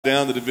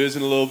down the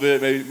division a little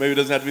bit? Maybe it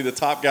doesn't have to be the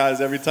top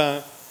guys every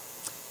time.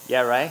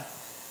 Yeah, right.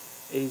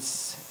 It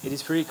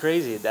is pretty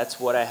crazy. That's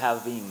what I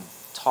have been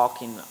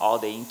talking all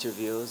the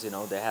interviews. You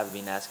know, they have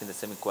been asking the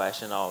same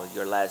question. Oh,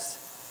 your last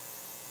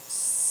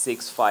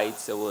 6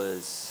 fights, it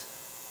was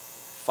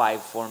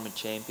 5 former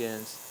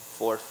champions,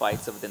 4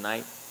 fights of the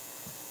night.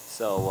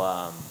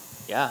 So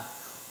yeah,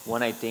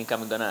 when I think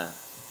I'm gonna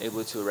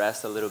able to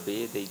rest a little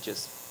bit, they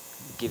just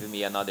giving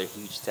me another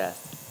huge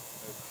test.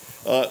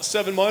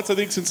 7 months, I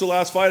think, since the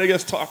last fight. I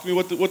guess talk to me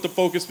what the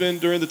focus been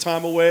during the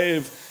time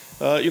away.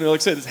 Like I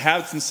said, it's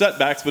had some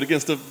setbacks, but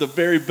against the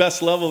very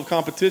best level of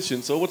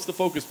competition. So what's the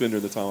focus been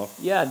during the time off?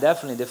 Yeah,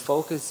 definitely. The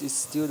focus is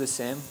still the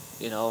same.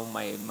 You know,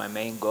 my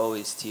main goal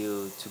is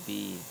still to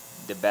be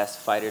the best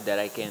fighter that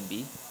I can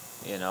be.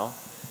 You know,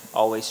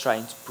 always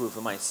trying to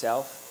prove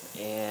myself,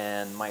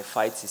 and my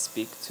fights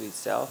speak to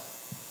itself.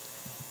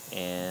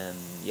 And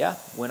yeah,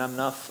 when I'm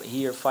not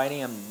here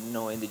fighting, I'm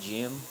in the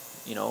gym.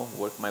 You know,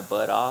 work my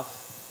butt off,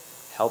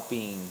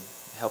 helping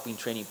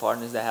training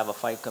partners that have a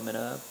fight coming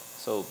up.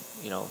 So,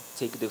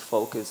 take the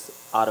focus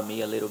out of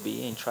me a little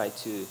bit and try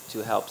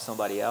to help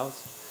somebody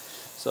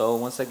else. So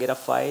once I get a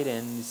fight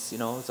and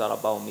it's all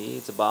about me,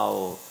 it's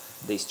about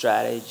the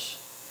strategy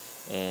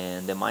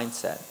and the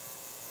mindset.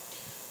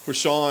 For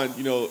Sean,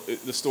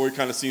 the story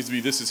kind of seems to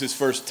be this is his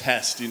first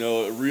test,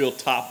 a real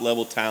top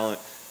level talent.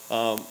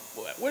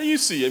 What do you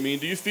see? I mean,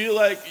 do you feel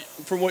like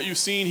from what you've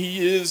seen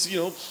he is,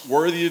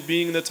 worthy of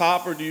being in the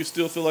top, or do you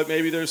still feel like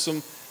maybe there's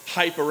some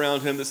hype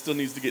around him that still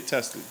needs to get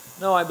tested?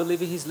 No, I believe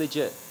he's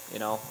legit.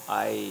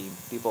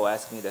 People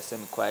asked me the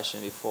same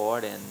question before,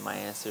 and my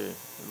answer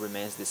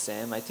remains the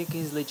same. I think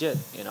he's legit.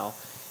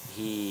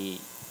 He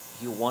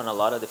won a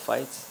lot of the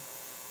fights,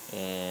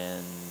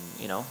 and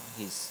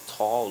he's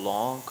tall,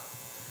 long,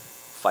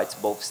 fights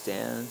both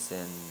stands,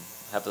 and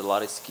have a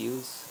lot of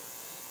skills.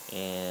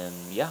 And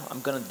yeah,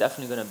 I'm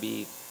definitely gonna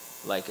be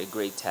like a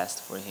great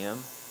test for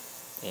him,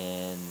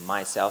 and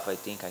myself. I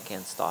think I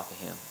can stop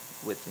him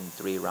within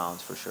 3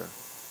 rounds for sure.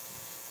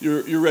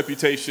 Your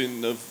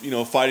reputation of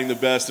fighting the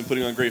best and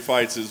putting on great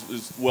fights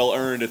is well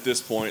earned at this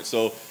point.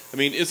 So I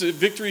mean, is it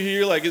victory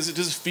here? Like, does it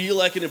feel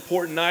like an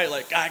important night?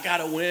 Like, I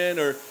gotta win,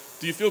 or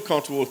do you feel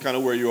comfortable with kind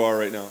of where you are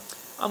right now?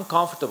 I'm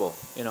comfortable.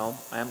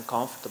 I am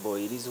comfortable.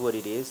 It is what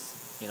it is.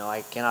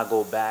 I cannot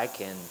go back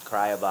and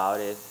cry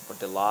about it for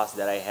the loss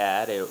that I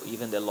had, or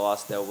even the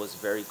loss that was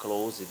very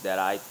close that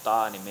I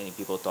thought and many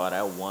people thought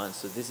I won.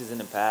 So this is in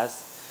the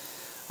past.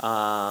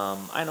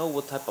 I know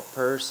what type of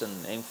person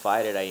and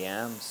fighter I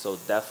am. So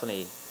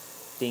definitely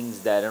things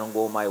that don't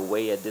go my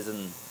way,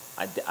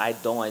 I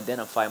don't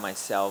identify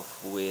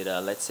myself with,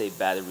 let's say,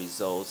 bad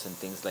results and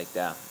things like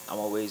that. I'm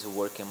always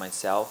working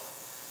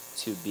myself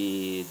to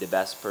be the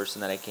best person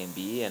that I can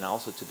be, and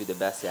also to be the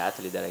best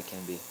athlete that I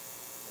can be.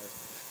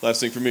 Last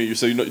thing for me,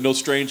 you're no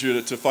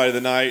stranger to fight of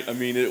the night. I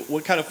mean,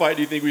 what kind of fight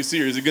do you think we see?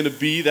 Or is it going to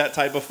be that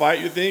type of fight,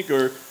 you think?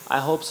 Or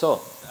I hope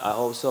so.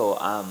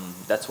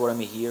 That's what I'm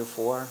here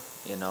for.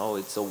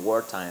 It's a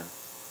wartime.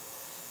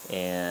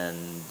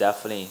 And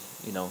definitely,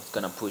 it's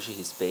going to push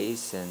his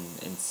pace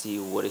and see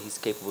what he's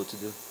capable to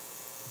do.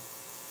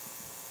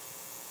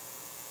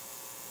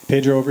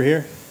 Pedro over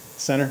here,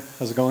 center.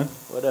 How's it going?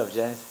 What up,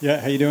 James? Yeah,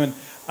 how you doing?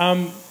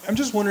 I'm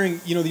just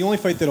wondering, the only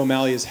fight that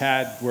O'Malley has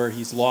had where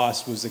he's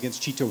lost was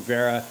against Chito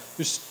Vera.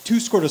 There's 2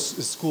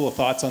 school of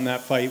thoughts on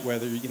that fight,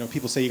 whether,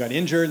 people say he got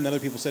injured and other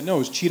people said, no, it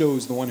was Chito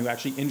who's the one who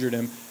actually injured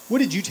him. What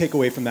did you take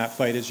away from that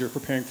fight as you're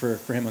preparing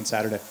for him on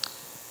Saturday?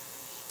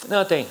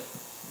 Nothing.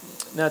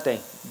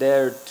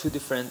 They're 2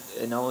 different,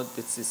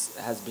 this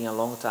has been a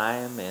long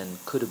time,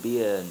 and could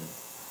be an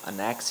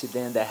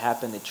accident that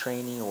happened in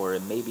training or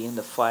maybe in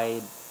the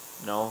fight.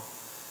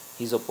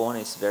 His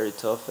opponent is very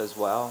tough as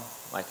well,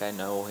 like I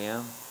know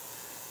him.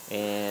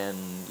 And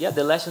yeah,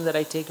 the lesson that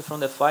I take from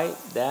the fight,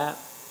 that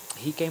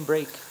he can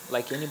break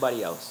like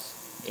anybody else.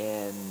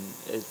 And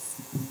it's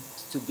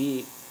to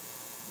be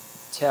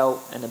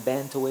tell in a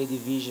bantamweight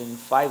division,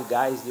 5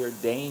 guys, they're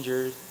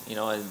dangerous, and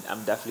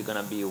I'm definitely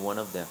gonna be one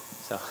of them.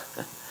 So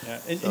yeah.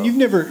 And you've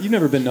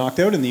never been knocked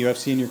out in the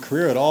UFC in your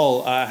career at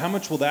all. How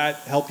much will that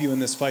help you in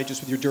this fight,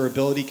 just with your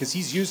durability? Because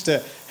he's used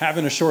to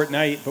having a short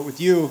night, but with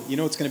you,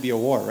 it's going to be a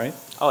war, right?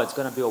 Oh, it's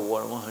going to be a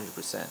war,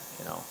 100%.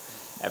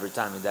 Every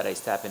time that I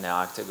step in the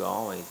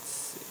octagon,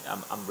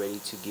 I'm ready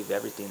to give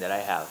everything that I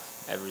have,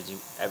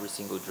 every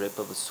single drip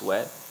of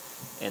sweat,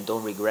 and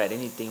don't regret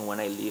anything when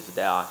I leave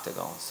the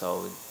octagon.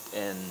 So,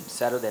 and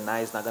Saturday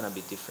night is not going to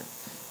be different.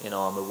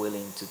 I'm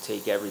willing to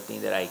take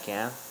everything that I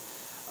can.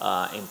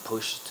 And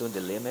push to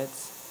the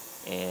limits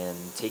and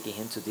taking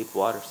him to deep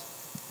waters.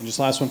 And just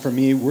last one from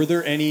me, were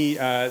there any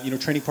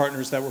training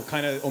partners that were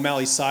kind of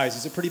O'Malley's size?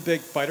 He's a pretty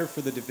big fighter for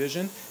the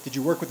division. Did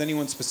you work with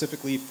anyone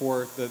specifically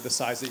for the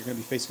size that you're going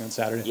to be facing on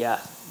Saturday? Yeah,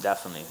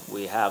 definitely.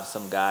 We have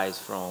some guys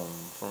from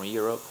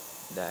Europe,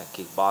 that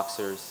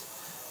kickboxers,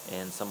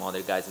 and some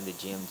other guys in the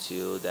gym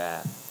too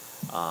that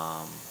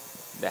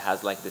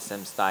has like the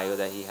same style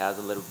that he has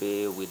a little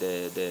bit, with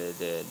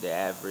the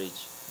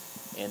average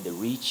and the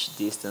reach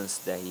distance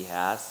that he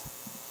has.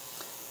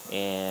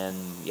 And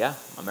yeah,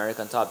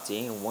 American Top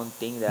Team. One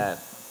thing that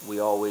we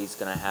always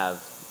gonna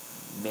have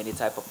many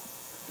type of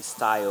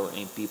style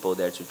and people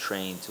there to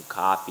train, to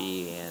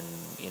copy, and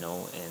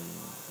and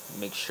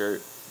make sure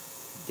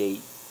they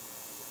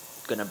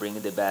gonna bring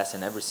the best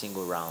in every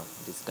single round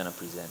that's gonna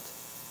present.